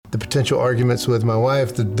the potential arguments with my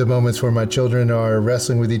wife, the moments where my children are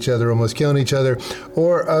wrestling with each other, almost killing each other,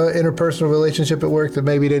 or interpersonal relationship at work that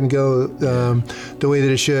maybe didn't go the way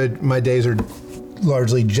that it should. My days are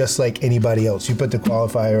largely just like anybody else. You put the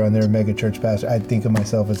qualifier on there, mega church pastor. I think of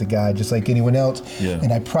myself as a guy just like anyone else,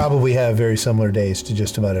 and I probably have very similar days to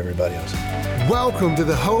just about everybody else. Welcome to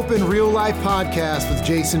the Hope in Real Life podcast with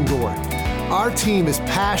Jason Gore. Our team is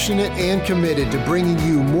passionate and committed to bringing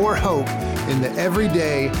you more hope in the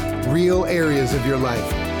everyday, real areas of your life.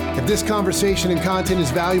 If this conversation and content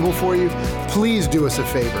is valuable for you, please do us a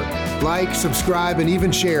favor. Like, subscribe, and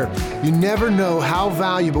even share. You never know how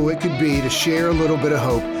valuable it could be to share a little bit of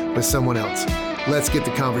hope with someone else. Let's get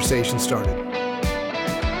the conversation started.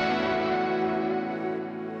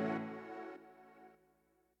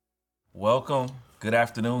 Welcome. Good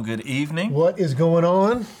afternoon, good evening. What is going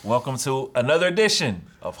on? Welcome to another edition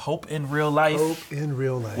of Hope in Real Life. Hope in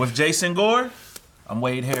Real Life. With Jason Gore. I'm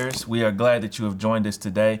Wade Harris. We are glad that you have joined us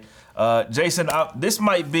today. Jason, this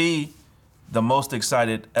might be the most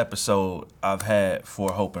excited episode I've had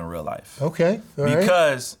for Hope in Real Life. Okay. All right.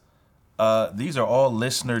 Because these are all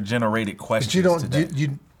listener-generated questions today.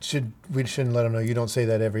 We shouldn't let them know. You don't say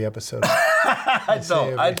that every episode.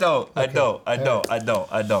 I don't.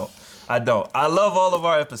 I love all of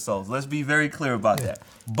our episodes. Let's be very clear about that.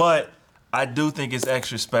 But I do think it's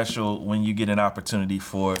extra special when you get an opportunity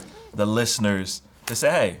for the listeners to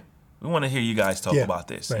say, hey, we want to hear you guys talk about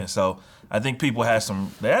this. Right. And so I think people had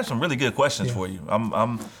some really good questions for you.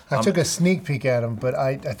 I took a sneak peek at them, but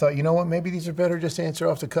I thought, you know what, maybe these are better just to answer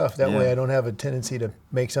off the cuff. That way I don't have a tendency to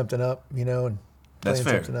make something up, and That's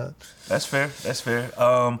fair. Something up. That's fair.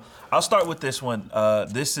 I'll start with this one.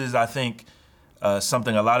 This is, I think,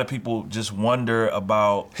 something a lot of people just wonder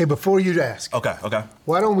about. Hey, before you ask. Okay.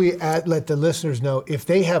 Why don't we let the listeners know if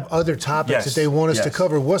they have other topics that they want us to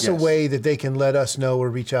cover? What's a way that they can let us know or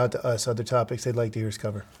reach out to us, other topics they'd like to hear us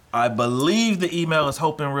cover? I believe the email is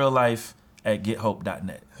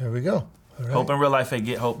hopeinreallife@gethope.net. There we go. All right.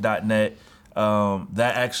 Hopeinreallife@gethope.net.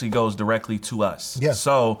 That actually goes directly to us. Yeah.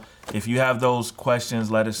 So if you have those questions,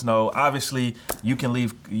 let us know. Obviously, you can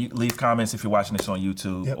leave comments if you're watching this on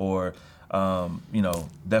YouTube or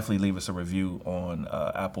definitely leave us a review on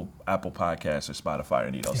Apple Podcasts or Spotify or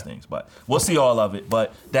any of those things. But we'll see all of it.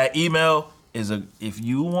 But that email is if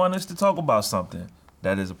you want us to talk about something,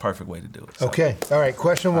 that is a perfect way to do it. So, okay. All right.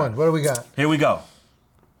 Question one. What do we got? Here we go.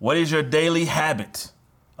 What is your daily habit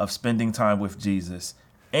of spending time with Jesus,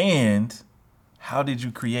 and how did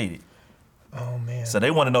you create it? Oh, man. So they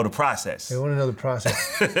want to know the process. They want to know the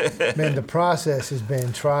process. Man, the process has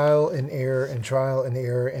been trial and error and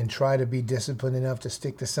try to be disciplined enough to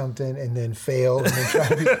stick to something and then fail and then try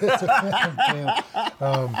to be disciplined and fail.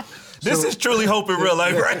 This is truly hope in real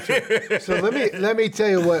life right here. So let me tell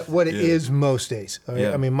you what it is most days. Okay?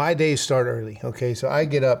 Yeah. I mean, my days start early, okay? So I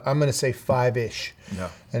get up, I'm going to say 5-ish. Yeah.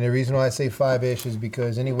 And the reason why I say 5-ish is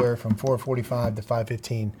because anywhere from 4:45 to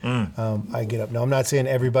 5:15, I get up. Now, I'm not saying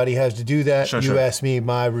everybody has to do that. You asked me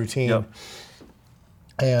my routine. Yep.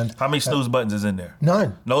 And how many snooze buttons is in there?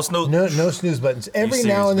 None. No snooze? No snooze buttons. Every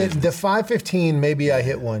now and then, the 5:15, maybe I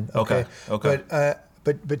hit one. Okay.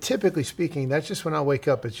 But typically speaking, that's just when I wake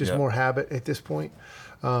up. It's just more habit at this point.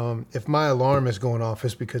 If my alarm is going off,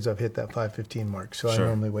 it's because I've hit that 5:15 mark. So I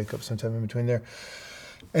normally wake up sometime in between there.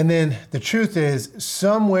 And then the truth is,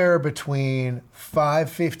 somewhere between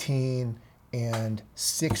 5:15 and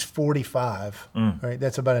 6:45, right?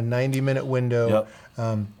 That's about a 90-minute window.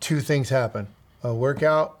 Yep. Two things happen: a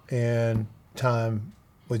workout and time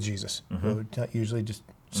with Jesus. It usually just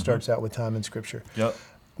starts out with time in Scripture. Yep.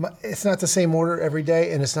 It's not the same order every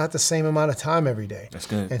day, and it's not the same amount of time every day. That's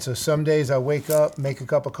good. And so some days I wake up, make a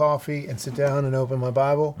cup of coffee, and sit down and open my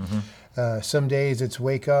Bible. Some days it's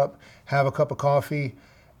wake up, have a cup of coffee,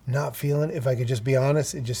 not feeling, if I could just be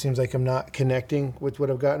honest, it just seems like I'm not connecting with what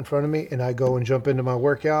I've got in front of me, and I go and jump into my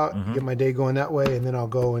workout, get my day going that way, and then I'll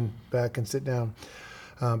go and back and sit down.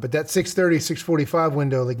 But that 6:30, 6:45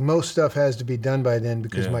 window, like most stuff has to be done by then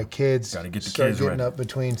because my kids start getting up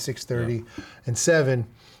between 6:30 and 7,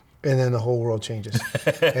 and then the whole world changes.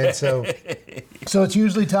 And so it's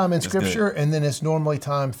usually time in Scripture, and then it's normally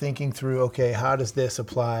time thinking through, okay, how does this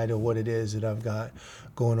apply to what it is that I've got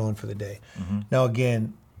going on for the day? Now,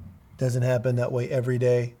 again, doesn't happen that way every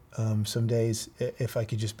day. Some days, if I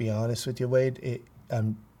could just be honest with you, Wade,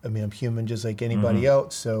 I'm human just like anybody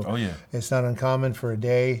else. So it's not uncommon for a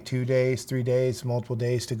day, 2 days, 3 days, multiple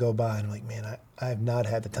days to go by. And I'm like, man, I have not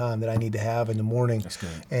had the time that I need to have in the morning. That's good.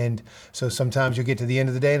 And so sometimes you get to the end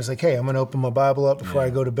of the day and it's like, hey, I'm going to open my Bible up before I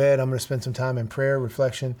go to bed. I'm going to spend some time in prayer,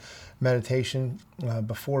 reflection, meditation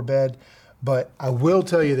before bed. But I will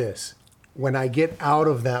tell you this. when I get out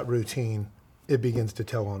of that routine, it begins to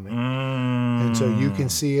tell on me. And so you can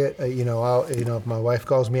see it, if my wife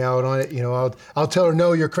calls me out on it, I'll tell her,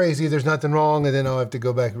 no, you're crazy, there's nothing wrong. And then I'll have to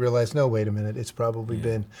go back and realize, no, wait a minute, it's probably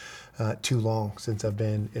been too long since I've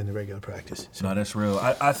been in the regular practice. So. No, that's real.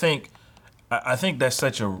 I think that's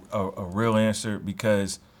such a real answer,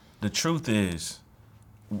 because the truth is,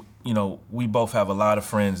 we both have a lot of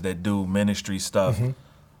friends that do ministry stuff.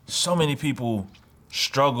 So many people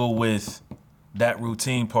struggle with that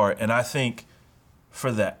routine part. And I think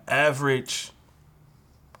for the average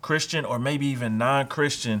Christian, or maybe even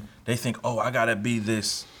non-Christian, they think, oh, I gotta be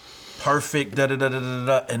this perfect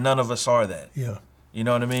da-da-da-da-da-da, and none of us are that. Yeah. You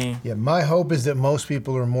know what I mean? Yeah, my hope is that most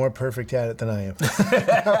people are more perfect at it than I am.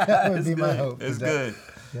 That would be my hope. It's good.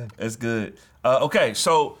 Yeah. It's good. Okay,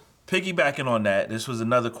 so piggybacking on that, this was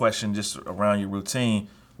another question just around your routine.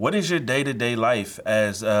 What is your day-to-day life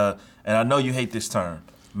as, and I know you hate this term,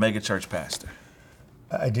 mega church pastor?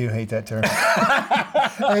 I do hate that term.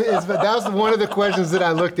 That was one of the questions that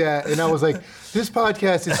I looked at, and I was like, this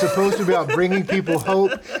podcast is supposed to be about bringing people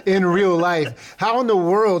hope in real life. How in the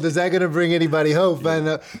world is that going to bring anybody hope?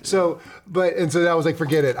 And so I was like,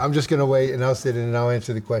 forget it. I'm just going to wait, and I'll sit in and I'll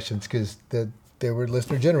answer the questions, because they were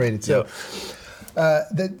listener generated. So,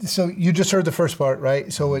 so you just heard the first part,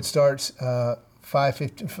 right? So it starts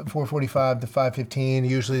 4:45 to 5:15.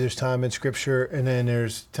 Usually there's time in Scripture, and then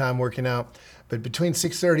there's time working out. But between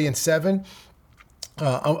 6:30 and 7,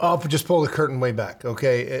 I'll just pull the curtain way back,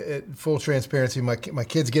 okay? Full transparency, my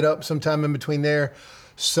kids get up sometime in between there.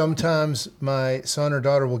 Sometimes my son or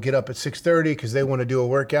daughter will get up at 6:30 because they want to do a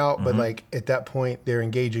workout, but like at that point, they're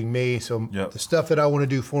engaging me. So the stuff that I want to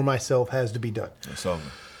do for myself has to be done. That's over.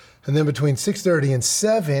 And then between 6:30 and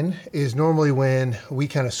 7 is normally when we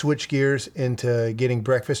kind of switch gears into getting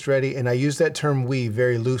breakfast ready. And I use that term "we"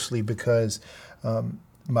 very loosely because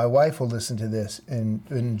my wife will listen to this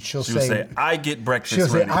and she'll say, I get breakfast ready.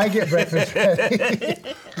 She'll say, I get breakfast ready.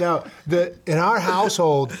 Now, in our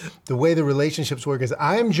household, the way the relationships work is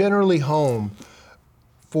I am generally home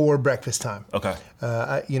for breakfast time. Okay.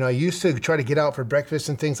 I used to try to get out for breakfast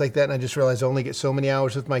and things like that, and I just realized I only get so many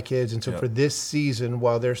hours with my kids. And so for this season,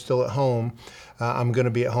 while they're still at home, I'm going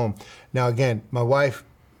to be at home. Now, again, my wife,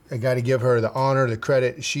 I got to give her the honor, the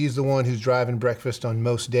credit. She's the one who's driving breakfast on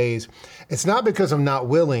most days. It's not because I'm not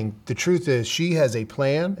willing. The truth is she has a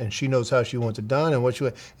plan, and she knows how she wants it done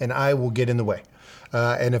and I will get in the way.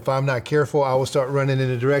 And if I'm not careful, I will start running in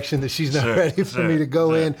a direction that she's not ready for me to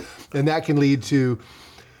go in, and that can lead to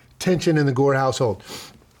tension in the Gore household.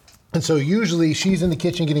 And so usually she's in the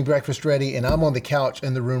kitchen getting breakfast ready, and I'm on the couch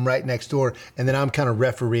in the room right next door, and then I'm kind of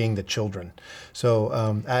refereeing the children. So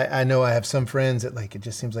I know I have some friends that it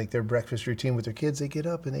just seems like their breakfast routine with their kids, they get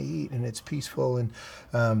up and they eat and it's peaceful, and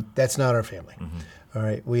that's not our family. All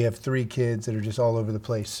right, we have 3 kids that are just all over the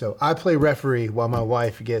place. So I play referee while my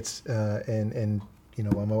wife gets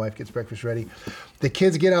while my wife gets breakfast ready. The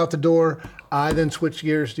kids get out the door. I then switch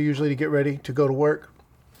gears to get ready to go to work.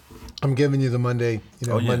 I'm giving you the Monday,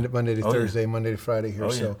 Monday to Thursday, Monday to Friday here.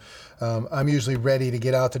 So I'm usually ready to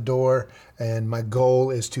get out the door, and my goal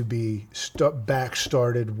is to be back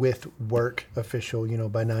started with work official,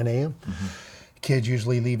 by 9 a.m. Kids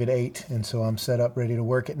usually leave at 8, and so I'm set up ready to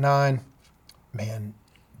work at 9. Man,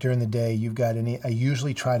 during the day, I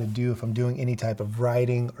usually try to do, if I'm doing any type of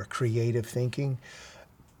writing or creative thinking,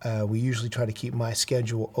 we usually try to keep my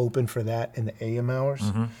schedule open for that in the AM hours.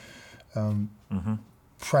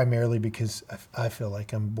 Primarily because I feel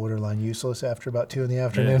like I'm borderline useless after about 2 in the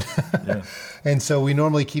afternoon. And so we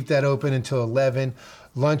normally keep that open until 11.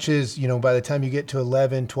 Lunches, by the time you get to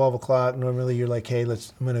 11, 12 o'clock, normally you're like, hey, I'm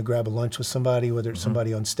going to grab a lunch with somebody, whether it's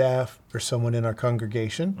somebody on staff or someone in our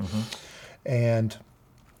congregation. And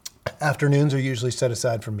afternoons are usually set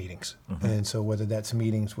aside for meetings. And so whether that's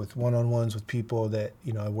meetings with one-on-ones with people that,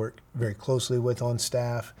 I work very closely with on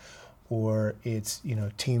staff, or it's,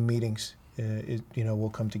 team meetings. We'll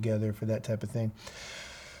come together for that type of thing.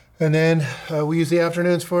 And then we use the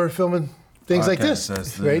afternoons for filming things like this.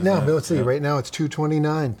 Right now, let's see, right now it's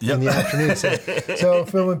 2:29 in the afternoon. So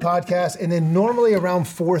filming podcasts. And then normally around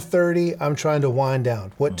 4:30, I'm trying to wind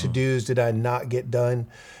down. What to-dos did I not get done?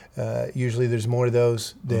 Usually there's more of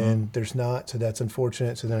those than there's not, so that's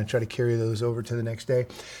unfortunate. So then I try to carry those over to the next day.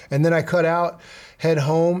 And then I cut out, head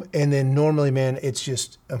home, and then normally, man, it's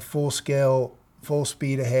just a full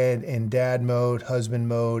speed ahead in dad mode, husband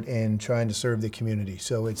mode, and trying to serve the community.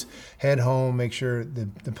 So it's head home, make sure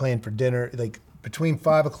the plan for dinner, between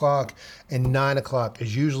 5 o'clock and 9 o'clock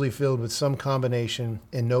is usually filled with some combination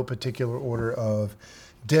in no particular order of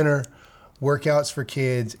dinner, workouts for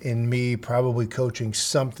kids and me probably coaching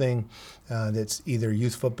something that's either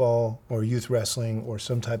youth football or youth wrestling or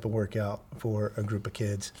some type of workout for a group of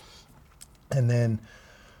kids. And then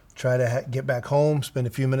try to get back home, spend a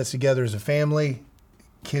few minutes together as a family.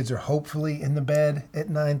 Kids are hopefully in the bed at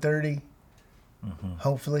 9:30.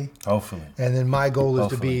 Hopefully. And then my goal is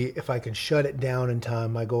to be, if I can shut it down in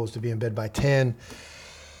time, my goal is to be in bed by 10,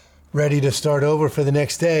 ready to start over for the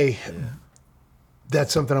next day. Yeah.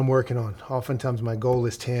 That's something I'm working on. Oftentimes my goal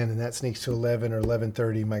is 10 and that sneaks to 11 or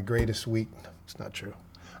 11:30. My greatest it's not true.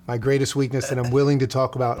 My greatest weakness that I'm willing to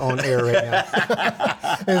talk about on air right now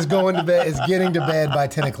is getting to bed by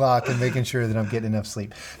 10 o'clock and making sure that I'm getting enough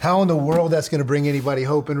sleep. How in the world that's going to bring anybody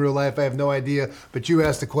hope in real life, I have no idea. But you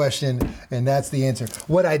asked the question, and that's the answer.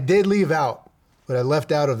 What I did leave out, what I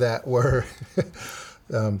left out of that were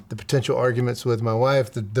the potential arguments with my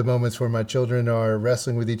wife, the moments where my children are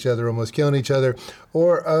wrestling with each other, almost killing each other,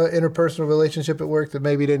 or an interpersonal relationship at work that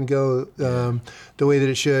maybe didn't go the way that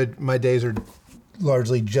it should. My days are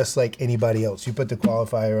largely just like anybody else. You put the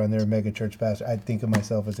qualifier on there, mega church pastor. I think of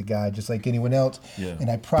myself as a guy just like anyone else, and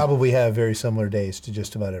I probably have very similar days to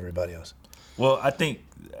just about everybody else. Well, I think,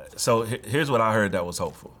 so here's what I heard that was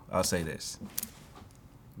hopeful. I'll say this.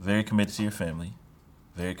 Very committed to your family,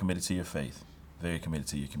 very committed to your faith, very committed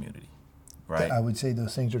to your community, right? I would say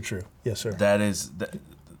those things are true. Yes, sir. That is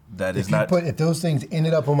not... If those things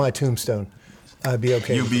ended up on my tombstone, I'd be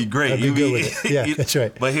okay. You'd be great. I'd be good with it. Yeah, that's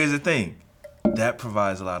right. But here's the thing. That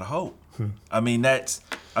provides a lot of hope.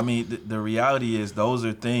 The reality is those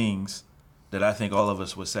are things that I think all of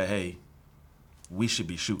us would say, hey, we should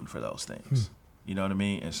be shooting for those things. You know what I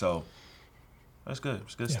mean? And so that's good.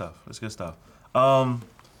 It's good stuff. It's good stuff.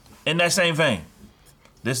 In that same vein,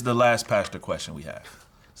 this is the last pastor question we have.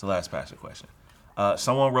 It's the last pastor question.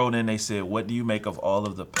 Someone wrote in, they said, what do you make of all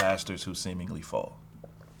of the pastors who seemingly fall?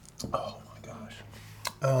 Oh my gosh.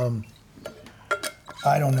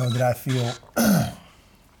 I don't know that I feel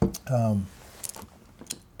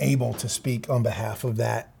able to speak on behalf of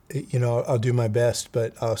that. You know, I'll do my best,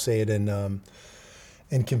 but I'll say it in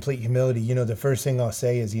complete humility. You know, the first thing I'll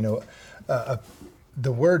say is,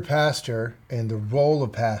 the word pastor and the role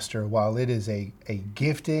of pastor, while it is a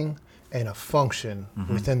gifting and a function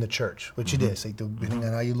within the church, which it is, depending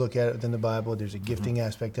on how you look at it within the Bible, there's a gifting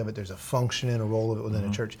aspect of it, there's a function and a role of it within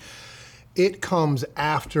the church. It comes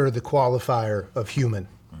after the qualifier of human,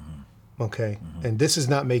 okay? And this is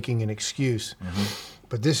not making an excuse,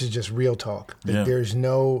 but this is just real talk. Yeah. There's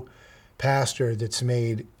no pastor that's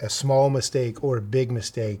made a small mistake or a big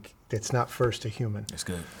mistake that's not first a human. That's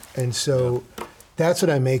good. And so that's what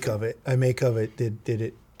I make of it. I make of it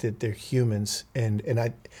that they're humans. And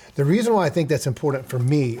the reason why I think that's important for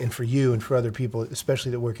me and for you and for other people,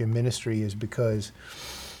 especially that work in ministry, is because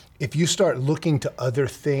if you start looking to other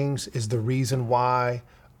things as the reason why,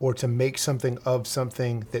 or to make something of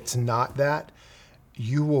something that's not that,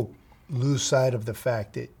 you will lose sight of the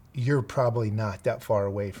fact that you're probably not that far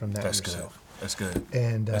away from that yourself. That's good.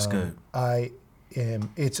 And that's good.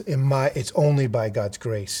 It's only by God's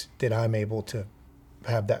grace that I'm able to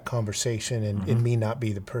have that conversation and me not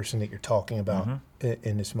be the person that you're talking about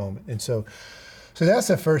in this moment. And so that's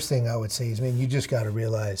the first thing I would say is, you just got to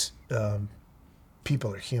realize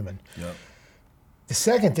people are human. Yep. The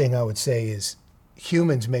second thing I would say is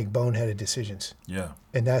humans make boneheaded decisions. Yeah.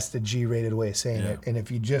 And that's the G-rated way of saying it. And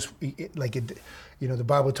if you just, the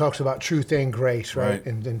Bible talks about truth and grace, right?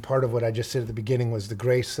 And part of what I just said at the beginning was the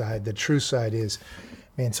grace side. The truth side is,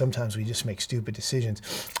 man, sometimes we just make stupid decisions.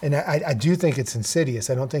 And I do think it's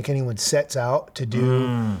insidious. I don't think anyone sets out to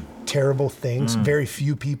do terrible things. Very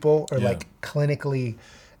few people are clinically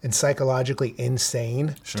and psychologically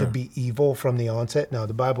insane to be evil from the onset. Now,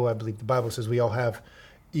 I believe the Bible says we all have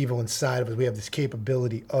evil inside of us. We have this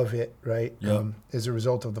capability of it, right? Yep. As a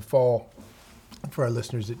result of the fall. For our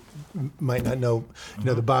listeners that might not know,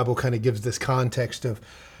 the Bible kind of gives this context of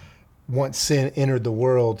once sin entered the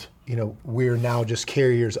world, we're now just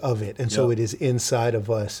carriers of it. And so it is inside of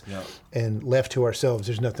us. Yep. And left to ourselves,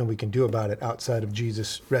 there's nothing we can do about it outside of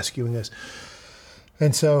Jesus rescuing us.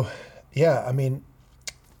 And so,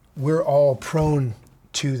 we're all prone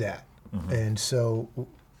to that. And so,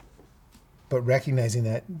 but recognizing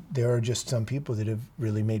that there are just some people that have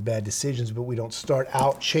really made bad decisions, but we don't start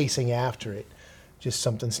out chasing after it. Just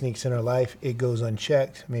something sneaks in our life, it goes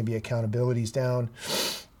unchecked, maybe accountability's down,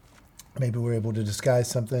 maybe we're able to disguise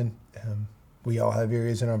something. We all have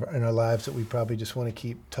areas in our lives that we probably just want to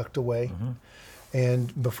keep tucked away.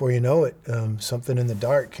 And before you know it, something in the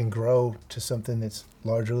dark can grow to something that's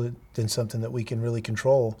larger than something that we can really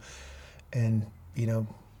control. And,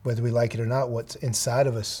 whether we like it or not, what's inside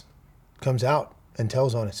of us comes out. and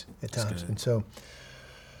tells on us at times. And so,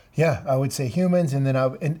 yeah, I would say humans, and then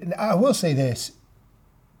and I will say this: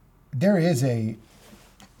 there is and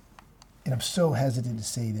I'm so hesitant to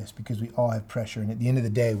say this because we all have pressure, and at the end of the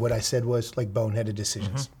day, what I said was like boneheaded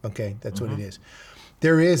decisions. Okay, that's what it is.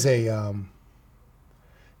 There is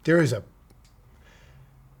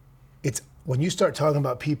it's when you start talking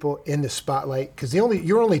about people in the spotlight, because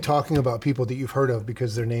you're only talking about people that you've heard of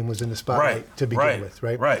because their name was in the spotlight to begin with,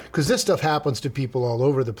 right? Right. Because this stuff happens to people all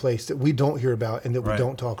over the place that we don't hear about and that we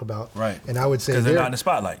don't talk about. Right. And I would say because they're not in the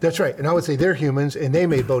spotlight. That's right. And I would say they're humans and they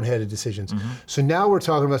made boneheaded decisions. So now we're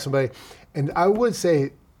talking about somebody, and I would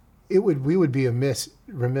say we would be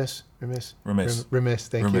remiss.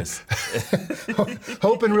 Thank you.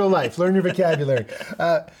 Hope in real life. Learn your vocabulary.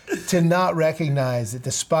 To not recognize that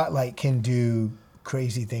the spotlight can do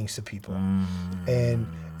crazy things to people, and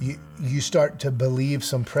you start to believe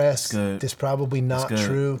some press that's probably not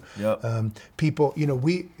true. Yep. People,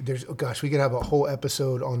 we could have a whole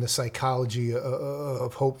episode on the psychology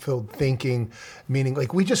of hope-filled thinking, meaning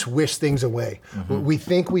like we just wish things away. We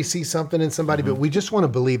think we see something in somebody, but we just want to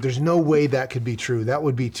believe there's no way that could be true. That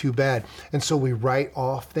would be too bad. And so we write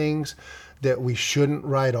off things that we shouldn't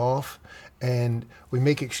write off. And we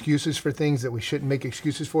make excuses for things that we shouldn't make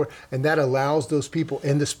excuses for. And that allows those people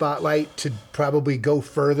in the spotlight to probably go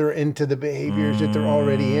further into the behaviors that they're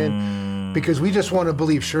already in, because we just want to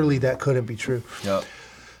believe surely that couldn't be true. Yep.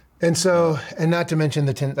 And so, and not to mention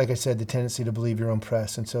like I said, the tendency to believe your own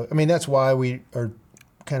press. And so, I mean, that's why we are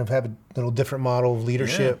kind of have a little different model of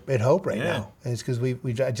leadership at Hope right now. And it's because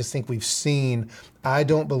I just think we've seen, I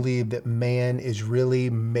don't believe that man is really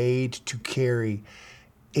made to carry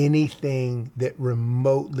anything that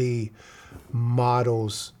remotely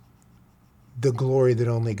models the glory that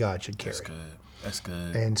only God should carry. That's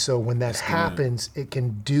good. And so when that happens, it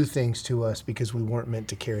can do things to us because we weren't meant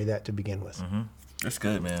to carry that to begin with. That's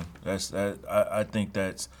good, man. I think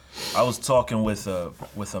I was talking with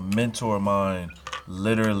a mentor of mine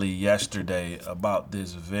literally yesterday about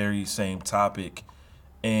this very same topic,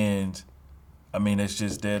 and I mean it's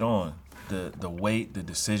just dead on. The weight, the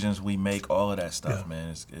decisions we make, all of that stuff,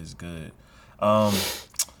 man, is good.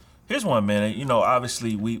 Here's one, man.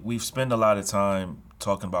 Obviously we've spent a lot of time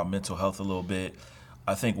talking about mental health a little bit.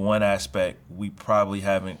 I think one aspect we probably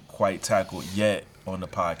haven't quite tackled yet on the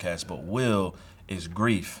podcast, but is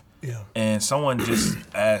grief. Yeah. And someone just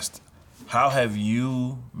asked, how have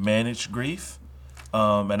you managed grief?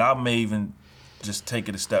 And I may even just take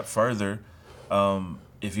it a step further.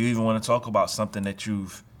 If you even want to talk about something that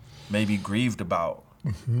you've maybe grieved about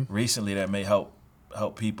recently that may help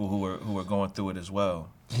people who are going through it as well.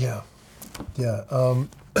 Yeah.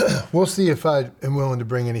 We'll see if I am willing to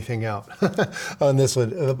bring anything out on this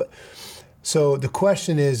one. So the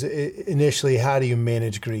question is initially, how do you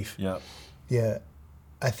manage grief? Yeah.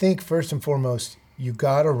 I think first and foremost, you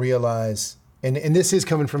got to realize, and this is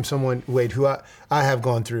coming from someone, Wade, who I have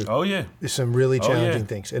gone through. Some really challenging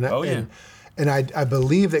things. And I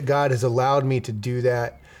believe that God has allowed me to do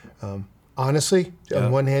that. Honestly,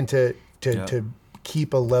 on one hand, to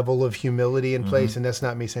keep a level of humility in place, and that's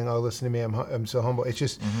not me saying, "Oh, listen to me, I'm so humble." It's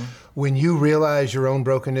just when you realize your own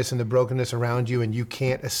brokenness and the brokenness around you, and you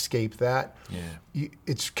can't escape that.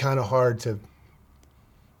 It's kind of hard to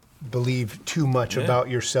believe too much about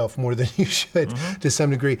yourself more than you should to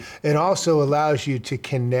some degree. It also allows you to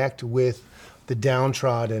connect with the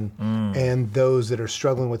downtrodden and those that are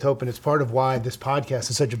struggling with hope. And it's part of why this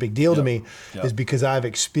podcast is such a big deal to me, is because I've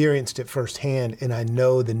experienced it firsthand and I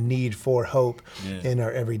know the need for hope in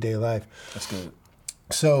our everyday life. That's good.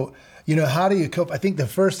 So, how do you cope? I think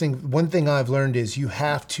one thing I've learned is you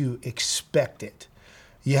have to expect it.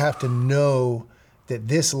 You have to know that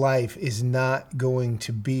this life is not going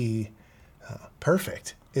to be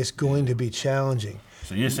perfect. It's going to be challenging.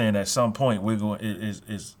 So you're saying at some point we're going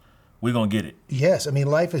to get it. Yes. I mean,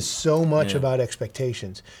 life is so much about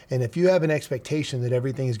expectations. And if you have an expectation that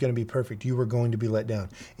everything is going to be perfect, you are going to be let down.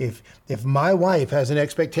 If my wife has an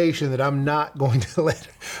expectation that I'm not going to let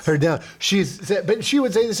her down, but she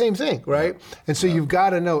would say the same thing, right? And so you've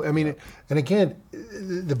got to know. I mean, and again,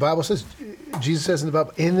 the Bible says, Jesus says in the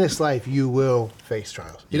Bible, in this life you will face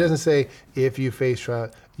trials. He doesn't say if you face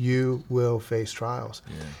trials, you will face trials.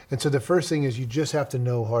 And so the first thing is you just have to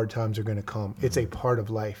know hard times are going to come. It's a part of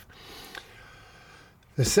life.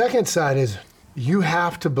 The second side is you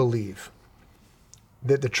have to believe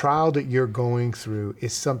that the trial that you're going through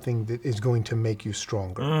is something that is going to make you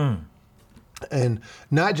stronger. And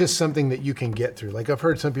not just something that you can get through. Like I've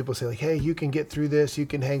heard some people say, like, hey, you can get through this, you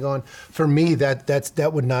can hang on. For me,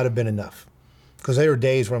 that would not have been enough. Because there were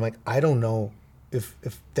days where I'm like, I don't know if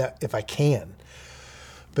I can.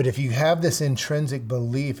 But if you have this intrinsic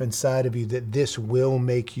belief inside of you that this will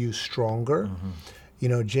make you stronger, you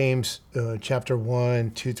know, James chapter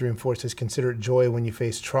 1, 2, 3, and 4 says, consider it joy when you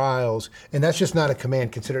face trials. And that's just not a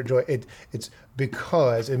command, consider it joy. It's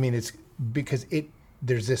because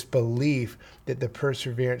there's this belief that the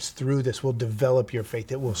perseverance through this will develop your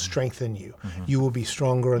faith. It will strengthen you. You will be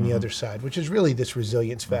stronger on the other side, which is really this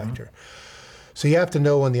resilience factor. So you have to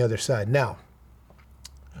know on the other side. Now,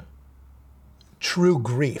 true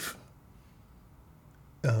grief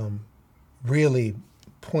really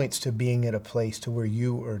points to being at a place to where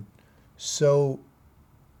you are so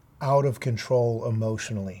out of control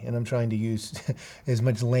emotionally. And I'm trying to use as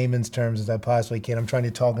much layman's terms as I possibly can. I'm trying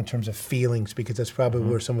to talk in terms of feelings because that's probably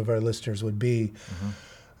where some of our listeners would be.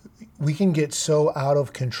 We can get so out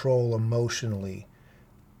of control emotionally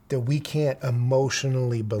that we can't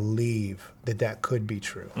emotionally believe that that could be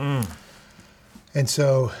true. And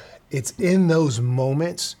so it's in those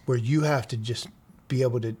moments where you have to just be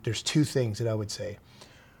able to, there's two things that I would say.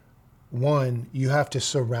 One, you have to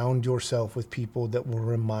surround yourself with people that will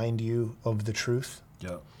remind you of the truth.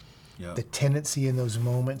 The tendency in those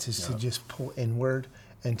moments is to just pull inward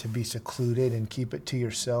and to be secluded and keep it to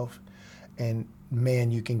yourself. And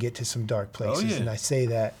man, you can get to some dark places. And I say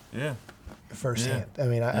that firsthand. I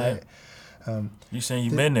mean, you saying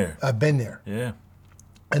you've been there. I've been there. Yeah.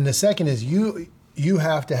 And the second is you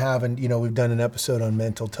have to have, and you know, we've done an episode on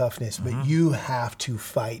mental toughness, but you have to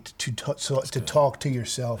fight to talk to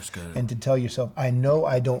yourself and to tell yourself, I know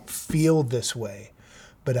I don't feel this way,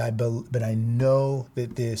 but I know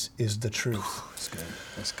that this is the truth.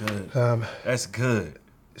 That's good. That's good.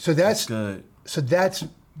 So that's good. So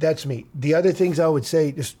that's me. The other things I would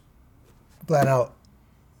say, just flat out,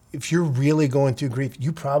 if you're really going through grief,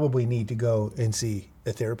 you probably need to go and see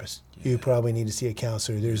a therapist. You probably need to see a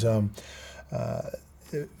counselor. There's a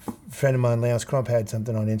friend of mine, Lance Crump, had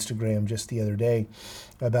something on Instagram just the other day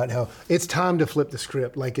about how it's time to flip the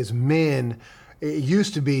script. Like as men, it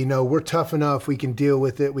used to be, no, we're tough enough, we can deal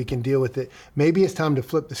with it. Maybe it's time to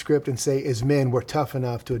flip the script and say, as men, we're tough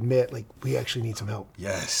enough to admit, like, we actually need some help.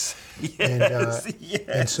 Yes.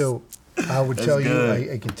 And so I would tell you,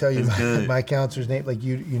 I can tell you my counselor's name, like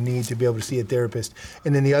you need to be able to see a therapist.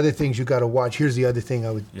 And then the other things you got to watch. Here's the other thing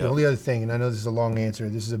the only other thing, and I know this is a long answer,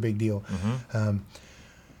 this is a big deal. The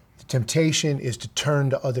temptation is to turn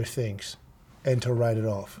to other things and to write it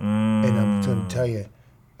off. And I'm going to tell you,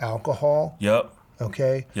 alcohol.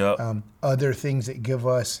 Okay. Other things that give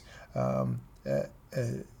us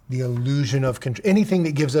the illusion of control, anything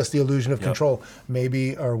that gives us the illusion of control,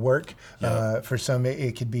 maybe our work, for some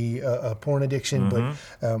it could be a porn addiction, but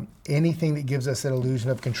anything that gives us that illusion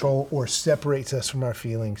of control or separates us from our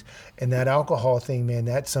feelings. And that alcohol thing, man,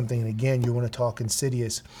 that's something, and again, you want to talk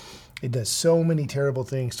insidious. It does so many terrible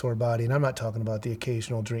things to our body, and I'm not talking about the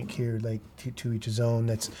occasional drink here, like to each his own,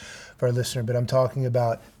 that's for our listener, but I'm talking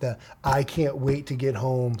about the I can't wait to get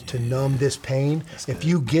home to numb this pain. If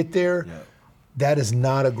you get there, that is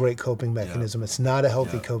not a great coping mechanism. It's not a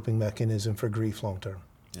healthy coping mechanism for grief long term.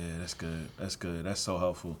 Yeah, that's good. That's good. That's so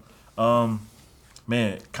helpful.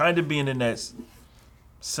 Man, kind of being in that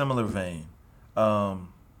similar vein.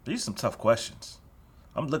 These are some tough questions.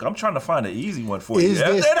 I'm trying to find an easy one for you.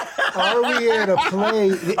 Are we at a play?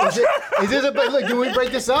 Is this a look? Do we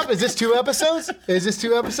break this up? Is this 2 episodes?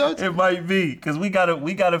 It might be because we got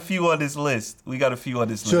a few on this list.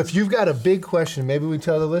 So if you've got a big question, maybe we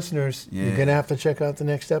tell the listeners you're gonna have to check out the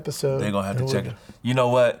next episode. They're gonna have to check it. You know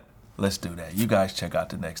what? Let's do that. You guys check out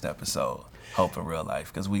the next episode, Hope in Real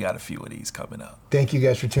Life, because we got a few of these coming up. Thank you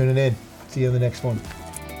guys for tuning in. See you in the next one.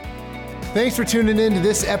 Thanks for tuning in to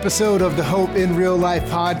this episode of the Hope in Real Life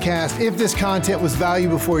podcast. If this content was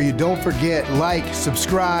valuable for you, don't forget, like,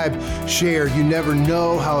 subscribe, share. You never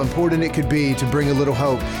know how important it could be to bring a little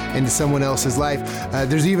hope into someone else's life.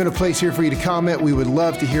 There's even a place here for you to comment. We would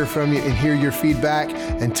love to hear from you and hear your feedback.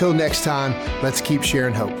 Until next time, let's keep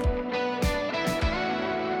sharing hope.